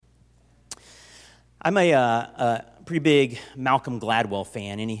I'm a pretty big Malcolm Gladwell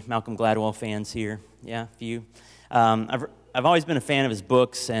fan. Any Malcolm Gladwell fans here? Yeah, a few. I've always been a fan of his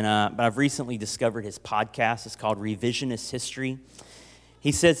books, but I've recently discovered his podcast. It's called Revisionist History.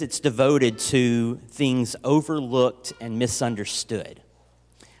 He says it's devoted to things overlooked and misunderstood.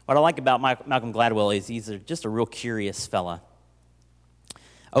 What I like about Malcolm Gladwell is he's just a real curious fella.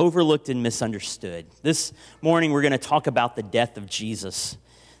 Overlooked and misunderstood. This morning we're going to talk about the death of Jesus.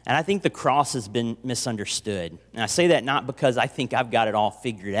 And I think the cross has been misunderstood. And I say that not because I think I've got it all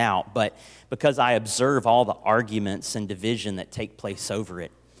figured out, but because I observe all the arguments and division that take place over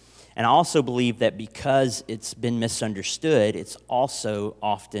it. And I also believe that because it's been misunderstood, it's also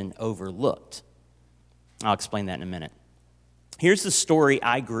often overlooked. I'll explain that in a minute. Here's the story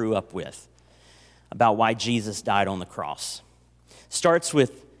I grew up with about why Jesus died on the cross. Starts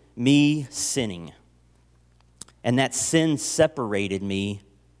with me sinning. And that sin separated me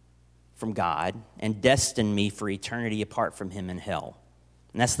from God and destined me for eternity apart from Him in hell.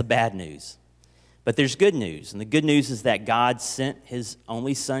 And that's the bad news. But there's good news. And the good news is that God sent His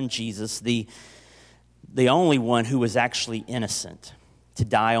only Son, Jesus, the only one who was actually innocent, to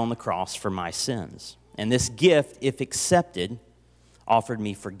die on the cross for my sins. And this gift, if accepted, offered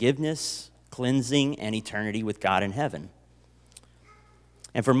me forgiveness, cleansing, and eternity with God in heaven.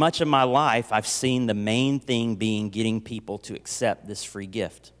 And for much of my life, I've seen the main thing being getting people to accept this free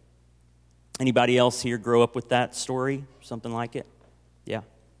gift. Anybody else here grow up with that story? Something like it? Yeah.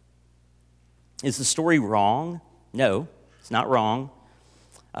 Is the story wrong? No, it's not wrong.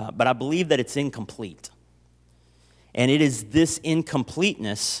 But I believe that it's incomplete. And it is this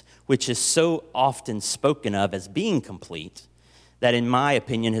incompleteness, which is so often spoken of as being complete, that in my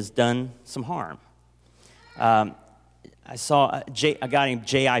opinion has done some harm. I saw a guy named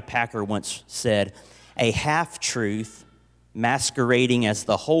J.I. Packer once said, "A half-truth masquerading as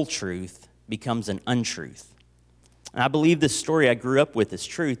the whole truth becomes an untruth." And I believe this story I grew up with is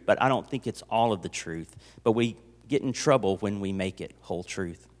truth, but I don't think it's all of the truth. But we get in trouble when we make it whole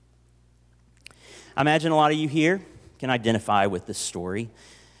truth. I imagine a lot of you here can identify with this story.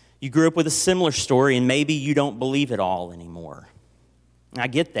 You grew up with a similar story, and maybe you don't believe it all anymore. I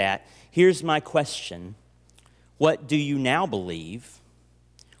get that. Here's my question. What do you now believe?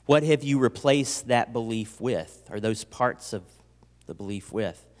 What have you replaced that belief with, or those parts of the belief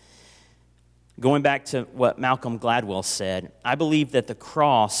with? Going back to what Malcolm Gladwell said, I believe that the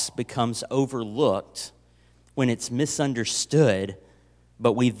cross becomes overlooked when it's misunderstood,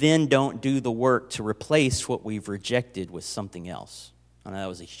 but we then don't do the work to replace what we've rejected with something else. I know that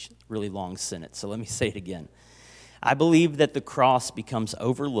was a really long sentence, so let me say it again. I believe that the cross becomes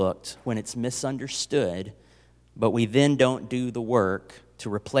overlooked when it's misunderstood, but we then don't do the work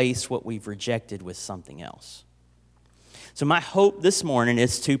to replace what we've rejected with something else. So my hope this morning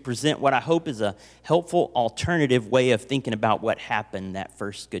is to present what I hope is a helpful alternative way of thinking about what happened that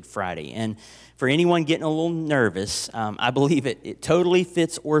first Good Friday. And for anyone getting a little nervous, I believe it totally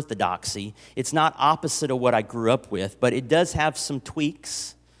fits orthodoxy. It's not opposite of what I grew up with, but it does have some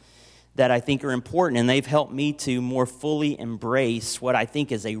tweaks that I think are important, and they've helped me to more fully embrace what I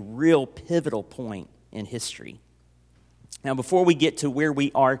think is a real pivotal point in history. Now, before we get to where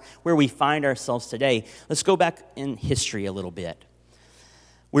we find ourselves today, let's go back in history a little bit.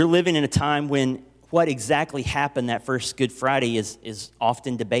 We're living in a time when what exactly happened that first Good Friday is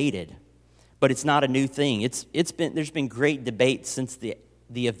often debated, but it's not a new thing. There's been great debate since the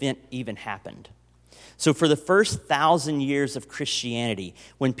event even happened. So for the first 1,000 years of Christianity,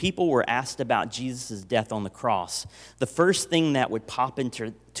 when people were asked about Jesus' death on the cross, the first thing that would pop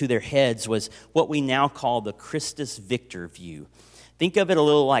into their heads was what we now call the Christus Victor view. Think of it a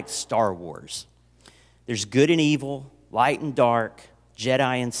little like Star Wars. There's good and evil, light and dark,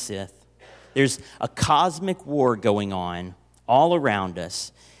 Jedi and Sith. There's a cosmic war going on all around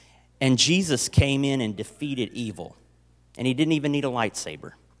us, and Jesus came in and defeated evil, and He didn't even need a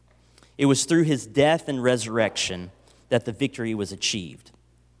lightsaber. It was through His death and resurrection that the victory was achieved.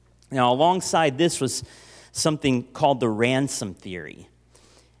 Now, alongside this was something called the ransom theory.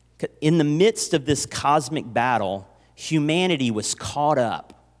 In the midst of this cosmic battle, humanity was caught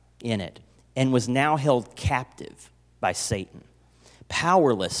up in it and was now held captive by Satan,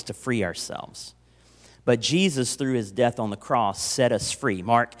 powerless to free ourselves. But Jesus, through His death on the cross, set us free.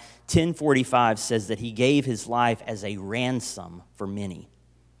 Mark 10:45 says that He gave His life as a ransom for many.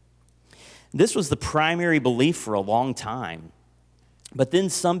 This was the primary belief for a long time. But then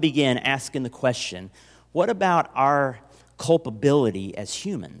some began asking the question, what about our culpability as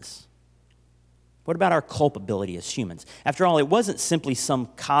humans? What about our culpability as humans? After all, it wasn't simply some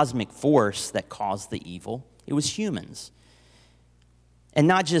cosmic force that caused the evil. It was humans. And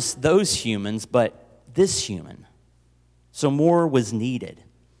not just those humans, but this human. So more was needed.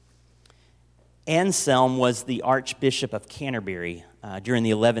 Anselm was the Archbishop of Canterbury during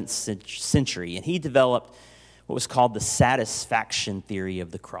the 11th century, and he developed what was called the satisfaction theory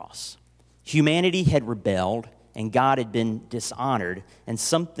of the cross. Humanity had rebelled, and God had been dishonored, and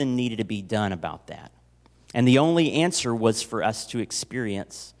something needed to be done about that. And the only answer was for us to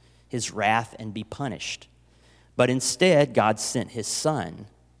experience his wrath and be punished. But instead, God sent his Son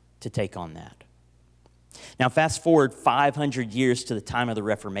to take on that. Now, fast forward 500 years to the time of the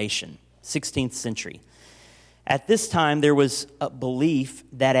Reformation, 16th century. At this time, there was a belief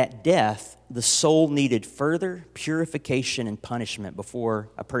that at death, the soul needed further purification and punishment before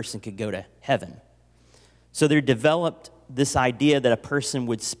a person could go to heaven. So there developed this idea that a person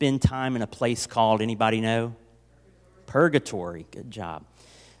would spend time in a place called, anybody know? Purgatory. Good job.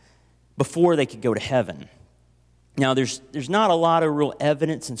 Before they could go to heaven. Now, there's not a lot of real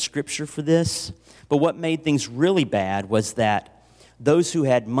evidence in Scripture for this, but what made things really bad was that those who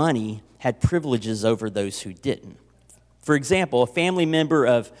had money had privileges over those who didn't. For example, a family member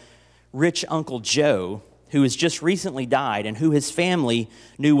of rich Uncle Joe, who has just recently died and who his family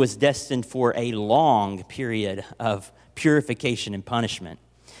knew was destined for a long period of purification and punishment,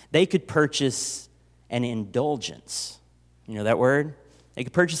 they could purchase an indulgence. You know that word? They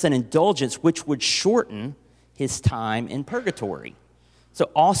could purchase an indulgence which would shorten his time in purgatory. So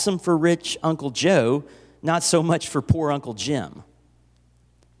awesome for rich Uncle Joe, not so much for poor Uncle Jim.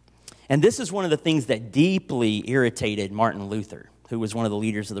 And this is one of the things that deeply irritated Martin Luther, who was one of the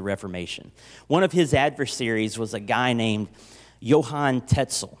leaders of the Reformation. One of his adversaries was a guy named Johann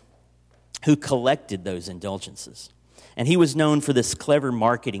Tetzel, who collected those indulgences. And he was known for this clever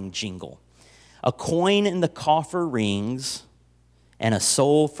marketing jingle. A coin in the coffer rings, and a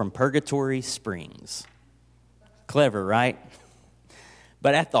soul from purgatory springs. Clever, right?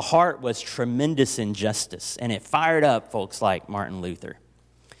 But at the heart was tremendous injustice, and it fired up folks like Martin Luther.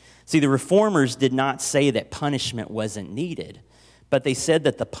 See, the reformers did not say that punishment wasn't needed, but they said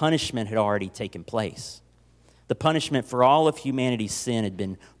that the punishment had already taken place. The punishment for all of humanity's sin had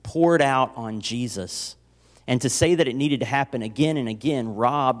been poured out on Jesus, and to say that it needed to happen again and again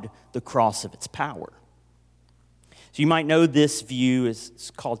robbed the cross of its power. So you might know this view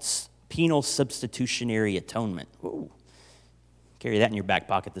is called penal substitutionary atonement. Ooh. Carry that in your back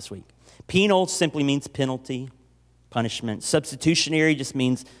pocket this week. Penal simply means penalty, punishment. Substitutionary just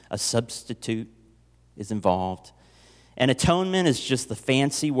means a substitute is involved. And atonement is just the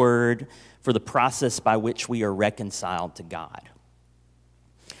fancy word for the process by which we are reconciled to God.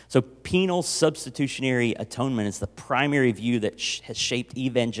 So penal substitutionary atonement is the primary view that has shaped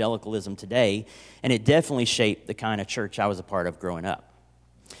evangelicalism today, and it definitely shaped the kind of church I was a part of growing up.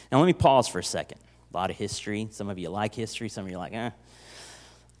 Now let me pause for a second. A lot of history. Some of you like history. Some of you are like,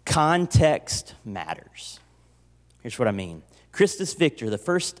 Context matters. Here's what I mean. Christus Victor, the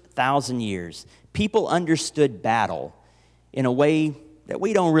first 1,000 years, people understood battle in a way that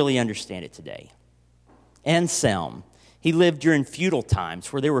we don't really understand it today. Anselm, he lived during feudal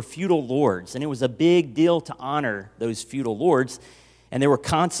times where there were feudal lords, and it was a big deal to honor those feudal lords, and there were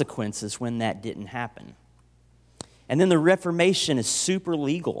consequences when that didn't happen. And then the Reformation is super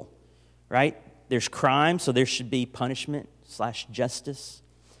legal, right? There's crime, so there should be punishment/justice.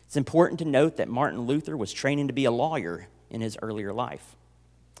 It's important to note that Martin Luther was training to be a lawyer in his earlier life.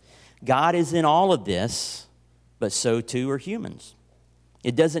 God is in all of this, but so too are humans.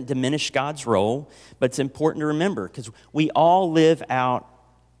 It doesn't diminish God's role, but it's important to remember because we all live out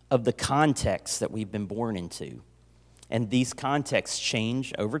of the context that we've been born into. And these contexts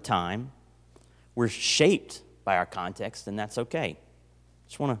change over time. We're shaped by our context, and that's okay.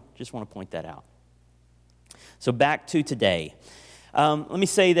 Just want to point that out. So back to today. Let me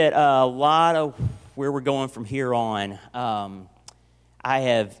say that a lot of where we're going from here on, I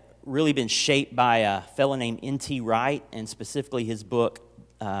have really been shaped by a fellow named N.T. Wright, and specifically his book,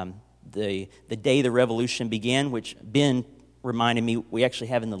 The Day the Revolution Began, which Ben reminded me we actually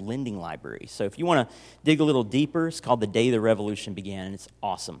have in the lending library. So if you want to dig a little deeper, it's called The Day the Revolution Began, and it's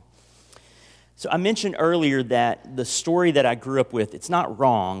awesome. So I mentioned earlier that the story that I grew up with, it's not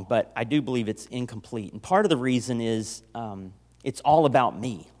wrong, but I do believe it's incomplete. And part of the reason is it's all about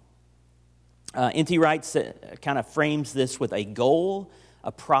me. N.T. Wright kind of frames this with a goal,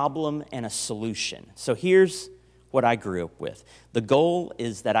 a problem, and a solution. So here's what I grew up with. The goal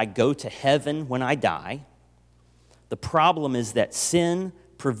is that I go to heaven when I die. The problem is that sin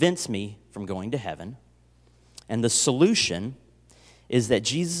prevents me from going to heaven. And the solution is that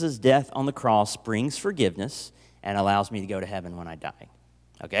Jesus' death on the cross brings forgiveness and allows me to go to heaven when I die.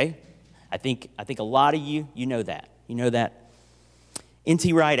 Okay? I think a lot of you know that. You know that.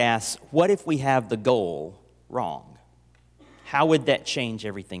 N.T. Wright asks, what if we have the goal wrong? How would that change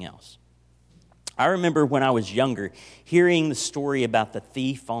everything else? I remember when I was younger hearing the story about the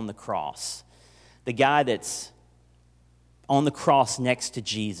thief on the cross, the guy that's on the cross next to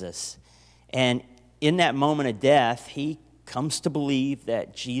Jesus. And in that moment of death, he comes to believe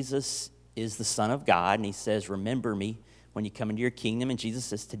that Jesus is the Son of God, and he says, remember me when you come into your kingdom. And Jesus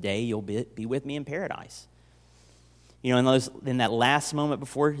says, today you'll be with me in paradise. You know, in that last moment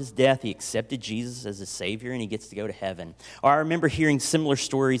before his death, he accepted Jesus as his Savior, and he gets to go to heaven. Or I remember hearing similar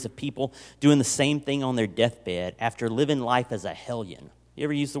stories of people doing the same thing on their deathbed after living life as a hellion. You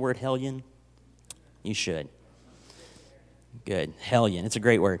ever use the word hellion? You should. Good. Hellion. It's a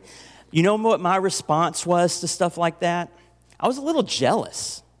great word. You know what my response was to stuff like that? I was a little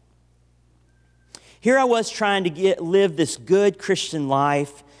jealous. Here I was trying to live this good Christian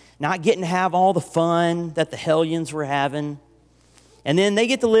life, not getting to have all the fun that the hellions were having. And then they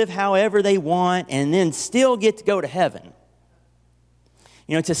get to live however they want and then still get to go to heaven.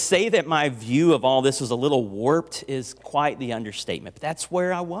 You know, to say that my view of all this was a little warped is quite the understatement. But that's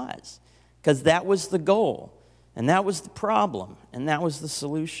where I was, because that was the goal, and that was the problem, and that was the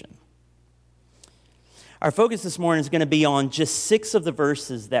solution. Our focus this morning is going to be on just 6 of the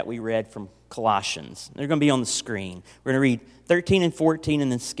verses that we read from Colossians. They're going to be on the screen. We're going to read 13 and 14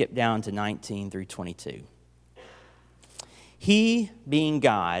 and then skip down to 19 through 22. He, being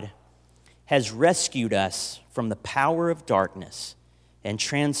God, has rescued us from the power of darkness and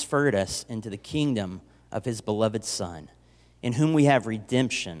transferred us into the kingdom of his beloved Son, in whom we have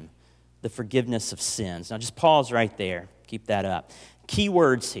redemption, the forgiveness of sins. Now just pause right there. Keep that up. Key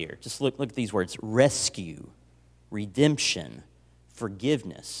words here. Just look at these words. Rescue, redemption,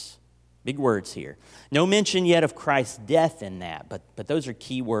 forgiveness. Big words here. No mention yet of Christ's death in that, but those are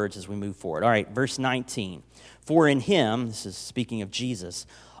key words as we move forward. All right, verse 19. For in him, this is speaking of Jesus,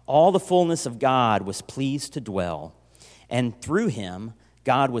 all the fullness of God was pleased to dwell, and through him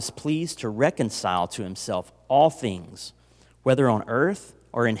God was pleased to reconcile to himself all things, whether on earth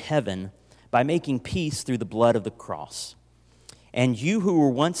or in heaven, by making peace through the blood of the cross. And you who were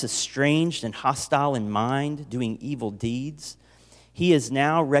once estranged and hostile in mind, doing evil deeds, he is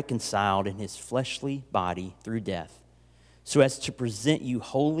now reconciled in his fleshly body through death, so as to present you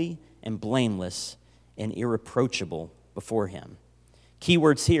holy and blameless and irreproachable before him. Key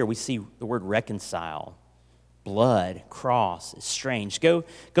words here, we see the word reconcile, blood, cross, estranged. Go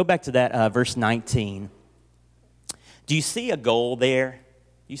back to that verse 19. Do you see a goal there?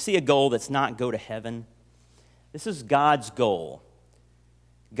 Do you see a goal that's not go to heaven? This is God's goal.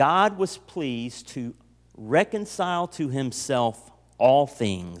 God was pleased to reconcile to himself all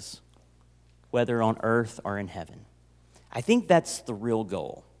things, whether on earth or in heaven. I think that's the real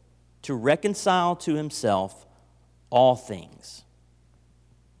goal, to reconcile to himself all things.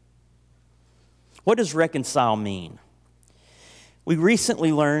 What does reconcile mean? We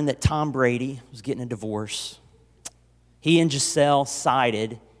recently learned that Tom Brady was getting a divorce. He and Giselle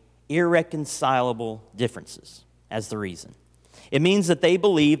cited irreconcilable differences as the reason. It means that they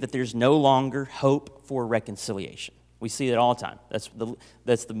believe that there's no longer hope for reconciliation. We see it all the time.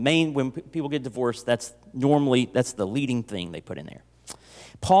 That's the main, when people get divorced, that's the leading thing they put in there.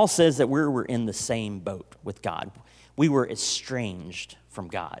 Paul says that we were in the same boat with God. We were estranged from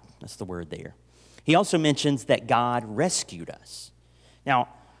God. That's the word there. He also mentions that God rescued us. Now,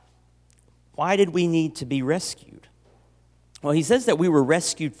 why did we need to be rescued? Well, he says that we were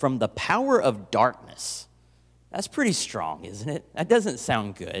rescued from the power of darkness. That's pretty strong, isn't it? That doesn't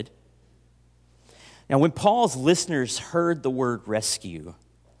sound good. Now, when Paul's listeners heard the word rescue,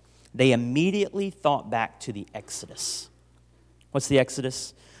 they immediately thought back to the Exodus. What's the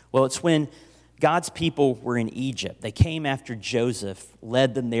Exodus? Well, it's when God's people were in Egypt. They came after Joseph,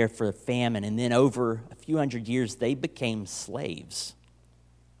 led them there for a famine, and then over a few hundred years, they became slaves.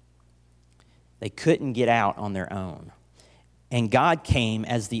 They couldn't get out on their own. And God came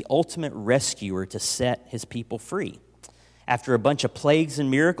as the ultimate rescuer to set his people free. After a bunch of plagues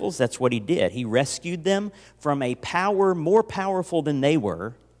and miracles, that's what he did. He rescued them from a power more powerful than they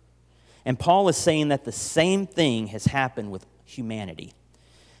were. And Paul is saying that the same thing has happened with humanity.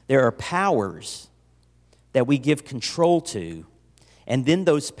 There are powers that we give control to, and then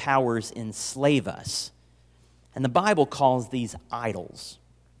those powers enslave us. And the Bible calls these idols.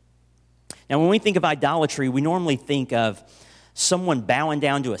 Now, when we think of idolatry, we normally think of someone bowing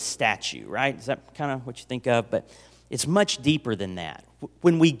down to a statue, right? Is that kind of what you think of? But it's much deeper than that.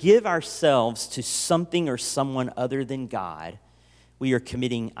 When we give ourselves to something or someone other than God, we are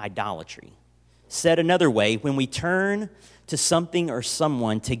committing idolatry. Said another way, when we turn to something or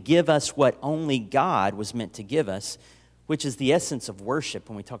someone to give us what only God was meant to give us, which is the essence of worship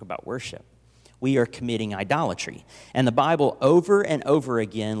when we talk about worship, we are committing idolatry. And the Bible over and over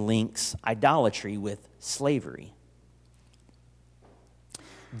again links idolatry with slavery.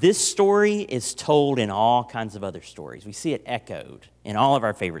 This story is told in all kinds of other stories. We see it echoed in all of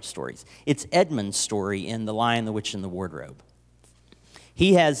our favorite stories. It's Edmund's story in The Lion, the Witch, and the Wardrobe.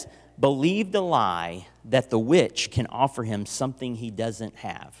 He has believed a lie that the witch can offer him something he doesn't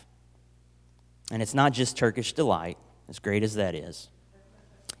have. And it's not just Turkish delight, as great as that is.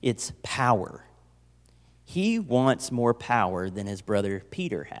 It's power. He wants more power than his brother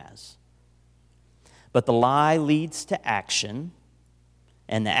Peter has. But the lie leads to action,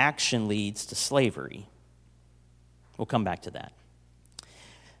 and the action leads to slavery. We'll come back to that.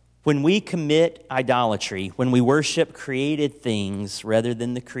 When we commit idolatry, when we worship created things rather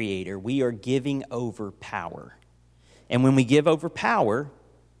than the Creator, we are giving over power. And when we give over power,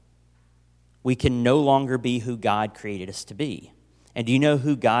 we can no longer be who God created us to be. And do you know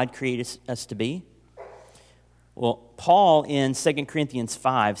who God created us to be? Well, Paul in 2 Corinthians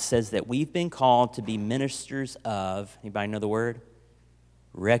 5 says that we've been called to be ministers of, anybody know the word?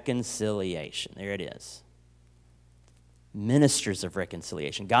 Reconciliation. There it is. Ministers of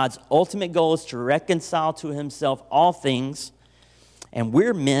reconciliation. God's ultimate goal is to reconcile to himself all things, and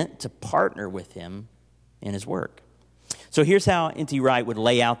we're meant to partner with him in his work. So here's how N.T. Wright would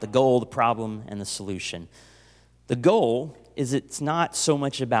lay out the goal, the problem, and the solution. The goal is it's not so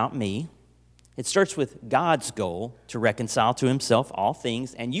much about me. It starts with God's goal to reconcile to himself all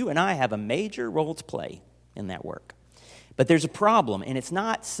things, and you and I have a major role to play in that work. But there's a problem, and it's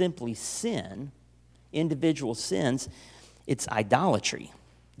not simply sin, individual sins. It's idolatry,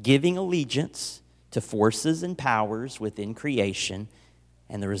 giving allegiance to forces and powers within creation,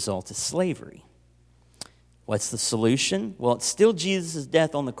 and the result is slavery. What's the solution? Well, it's still Jesus'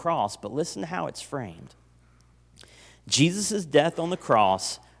 death on the cross, but listen to how it's framed. Jesus' death on the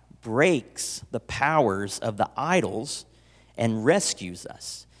cross breaks the powers of the idols and rescues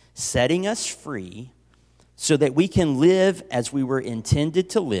us, setting us free so that we can live as we were intended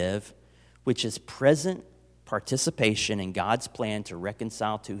to live, which is present participation in God's plan to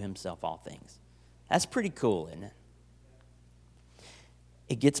reconcile to himself all things. That's pretty cool, isn't it?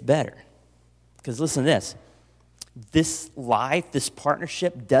 It gets better. Because listen to this. This life, this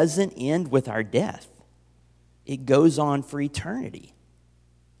partnership doesn't end with our death. It goes on for eternity.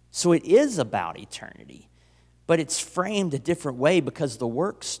 So it is about eternity, but it's framed a different way because the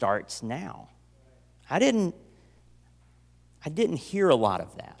work starts now. I didn't hear a lot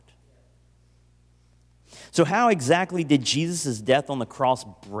of that. So how exactly did Jesus' death on the cross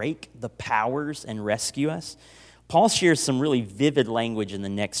break the powers and rescue us? Paul shares some really vivid language in the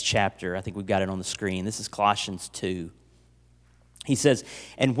next chapter. I think we've got it on the screen. This is Colossians 2. He says,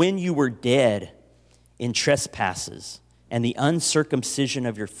 "And when you were dead in trespasses and the uncircumcision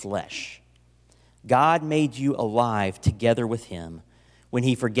of your flesh, God made you alive together with him when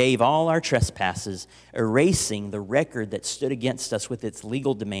he forgave all our trespasses, erasing the record that stood against us with its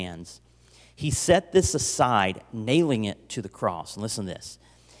legal demands. He set this aside, nailing it to the cross." And listen to this.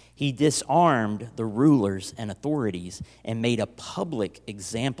 "He disarmed the rulers and authorities and made a public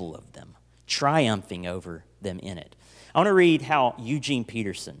example of them, triumphing over them in it." I want to read how Eugene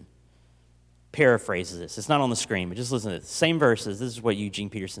Peterson paraphrases this. It's not on the screen, but just listen to this. Same verses. This is what Eugene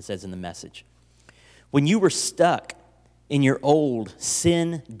Peterson says in the Message. "When you were stuck in your old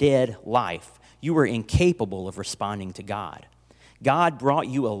sin-dead life, you were incapable of responding to God. God brought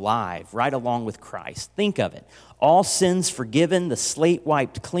you alive right along with Christ. Think of it. All sins forgiven, the slate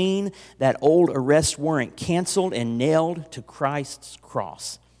wiped clean, that old arrest warrant canceled and nailed to Christ's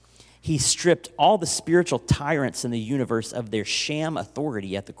cross. He stripped all the spiritual tyrants in the universe of their sham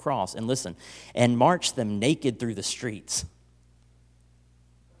authority at the cross, and listen, and marched them naked through the streets."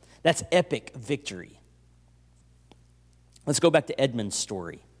 That's epic victory. Let's go back to Edmund's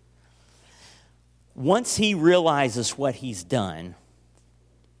story. Once he realizes what he's done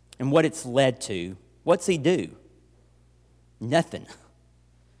and what it's led to, what's he do? Nothing.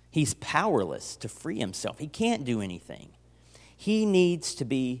 He's powerless to free himself. He can't do anything. He needs to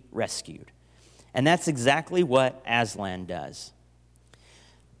be rescued. And that's exactly what Aslan does.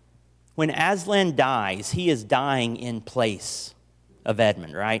 When Aslan dies, he is dying in place of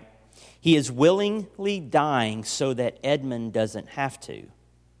Edmund, right? He is willingly dying so that Edmund doesn't have to.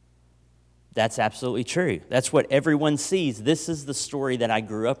 That's absolutely true. That's what everyone sees. This is the story that I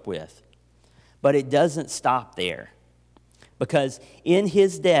grew up with. But it doesn't stop there. Because in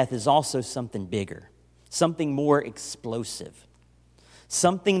his death is also something bigger, something more explosive,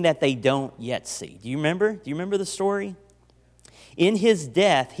 something that they don't yet see. Do you remember? Do you remember the story? In his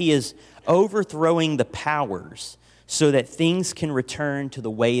death, he is overthrowing the powers so that things can return to the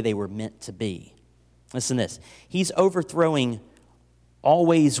way they were meant to be. Listen to this. He's overthrowing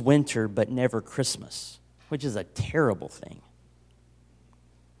always winter but never Christmas, which is a terrible thing.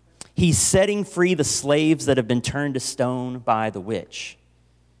 He's setting free the slaves that have been turned to stone by the witch.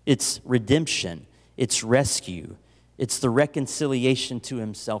 It's redemption. It's rescue. It's the reconciliation to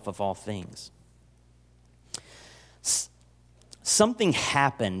himself of all things. Something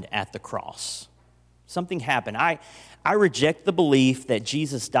happened at the cross. Something happened. I reject the belief that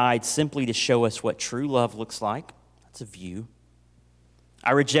Jesus died simply to show us what true love looks like. That's a view.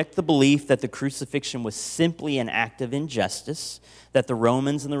 I reject the belief that the crucifixion was simply an act of injustice, that the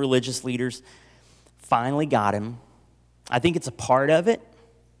Romans and the religious leaders finally got him. I think it's a part of it,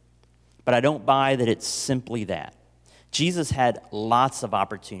 but I don't buy that it's simply that. Jesus had lots of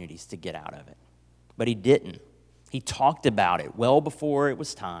opportunities to get out of it, but he didn't. He talked about it well before it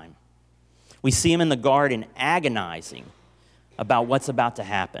was time. We see him in the garden agonizing about what's about to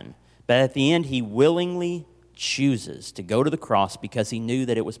happen, but at the end he willingly chooses to go to the cross because he knew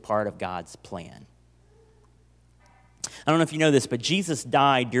that it was part of God's plan. I don't know if you know this, but Jesus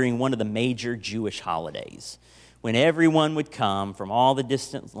died during one of the major Jewish holidays when everyone would come from all the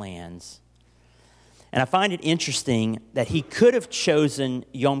distant lands. And I find it interesting that he could have chosen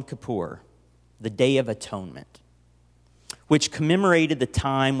Yom Kippur, the Day of Atonement, which commemorated the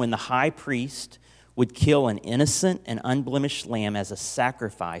time when the high priest would kill an innocent and unblemished lamb as a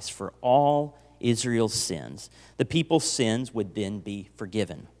sacrifice for all Israel's sins. The people's sins would then be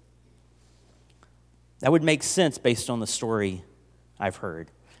forgiven. That would make sense based on the story I've heard.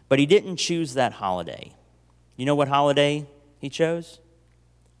 But he didn't choose that holiday. You know what holiday he chose?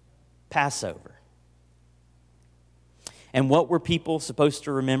 Passover. And what were people supposed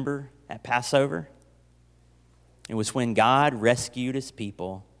to remember at Passover? It was when God rescued his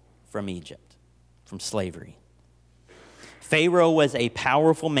people from Egypt, from slavery. Pharaoh was a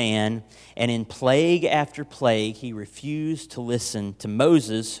powerful man, and in plague after plague, he refused to listen to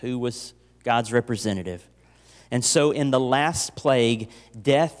Moses, who was God's representative. And so in the last plague,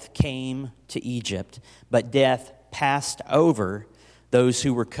 death came to Egypt, but death passed over those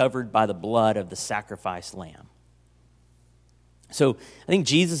who were covered by the blood of the sacrificed lamb. So I think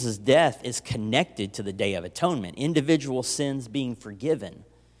Jesus' death is connected to the Day of Atonement, individual sins being forgiven,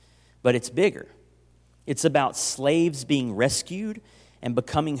 but it's bigger. It's about slaves being rescued and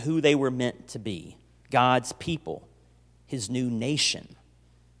becoming who they were meant to be, God's people, his new nation.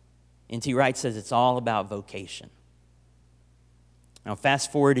 N.T. Wright says it's all about vocation. Now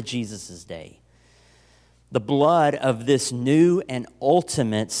fast forward to Jesus' day. The blood of this new and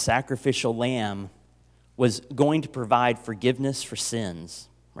ultimate sacrificial lamb was going to provide forgiveness for sins,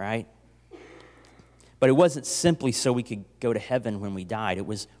 right? But it wasn't simply so we could go to heaven when we died. It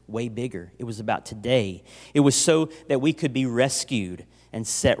was way bigger. It was about today. It was so that we could be rescued and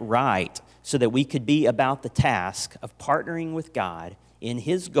set right, so that we could be about the task of partnering with God in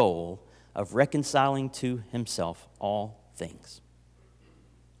his goal of reconciling to himself all things.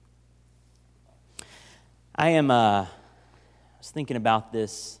 I was thinking about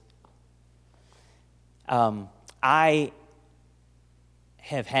this. I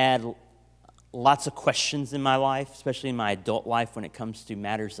have had lots of questions in my life, especially in my adult life when it comes to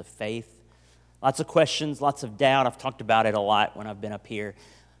matters of faith. Lots of questions, lots of doubt. I've talked about it a lot when I've been up here.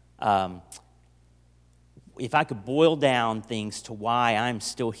 If I could boil down things to why I'm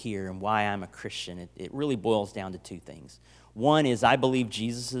still here and why I'm a Christian, it really boils down to two things. One is I believe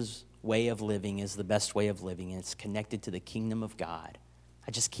Jesus' way of living is the best way of living, and it's connected to the kingdom of God.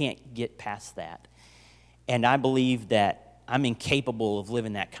 I just can't get past that. And I believe that I'm incapable of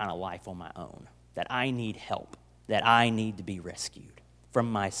living that kind of life on my own, that I need help, that I need to be rescued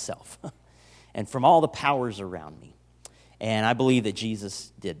from myself and from all the powers around me. And I believe that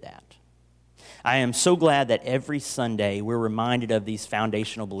Jesus did that. I am so glad that every Sunday we're reminded of these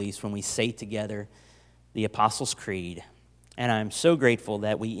foundational beliefs when we say together the Apostles' Creed. And I'm so grateful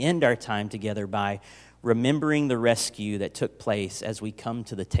that we end our time together by remembering the rescue that took place as we come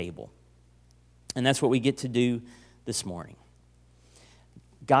to the table. And that's what we get to do this morning.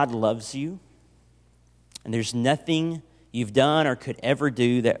 God loves you, and there's nothing you've done or could ever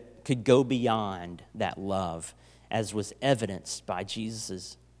do that could go beyond that love, as was evidenced by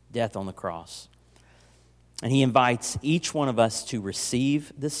Jesus' death on the cross. And he invites each one of us to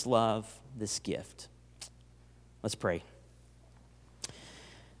receive this love, this gift. Let's pray.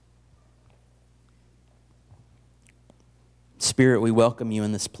 Spirit, we welcome you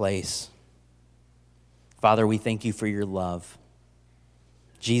in this place. Father, we thank you for your love.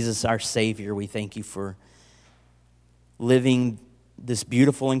 Jesus, our Savior, we thank you for living this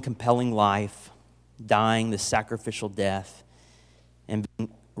beautiful and compelling life dying the sacrificial death, and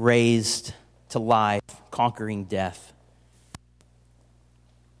being raised to life, conquering death.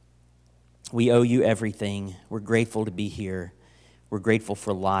 We owe you everything. We're grateful to be here. We're grateful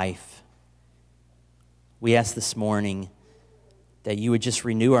for life. We ask this morning that you would just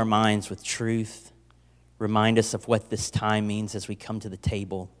renew our minds with truth, remind us of what this time means as we come to the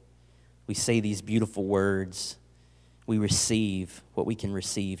table. We say these beautiful words. We receive what we can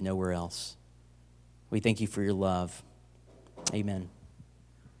receive nowhere else. We thank you for your love. Amen.